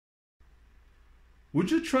Would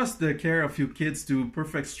you trust the care of your kids to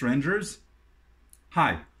perfect strangers?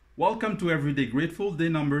 Hi, welcome to Everyday Grateful, day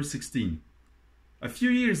number 16. A few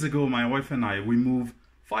years ago, my wife and I, we moved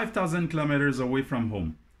 5,000 kilometers away from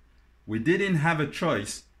home. We didn't have a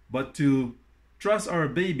choice but to trust our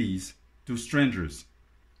babies to strangers.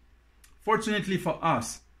 Fortunately for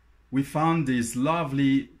us, we found this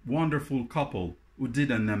lovely, wonderful couple who did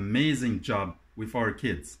an amazing job with our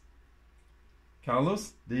kids.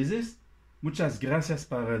 Carlos, Daisy, muchas gracias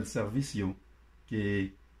para el servicio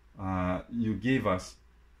que you gave us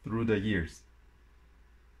through the years.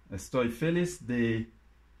 Estoy feliz de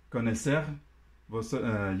conocer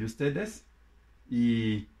ustedes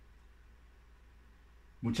y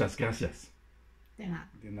muchas gracias. De nada.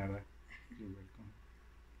 De nada. You're welcome.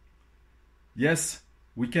 Yes,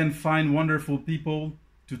 we can find wonderful people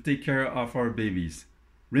to take care of our babies.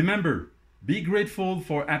 Remember, be grateful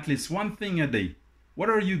for at least one thing a day. What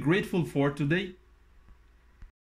are you grateful for today?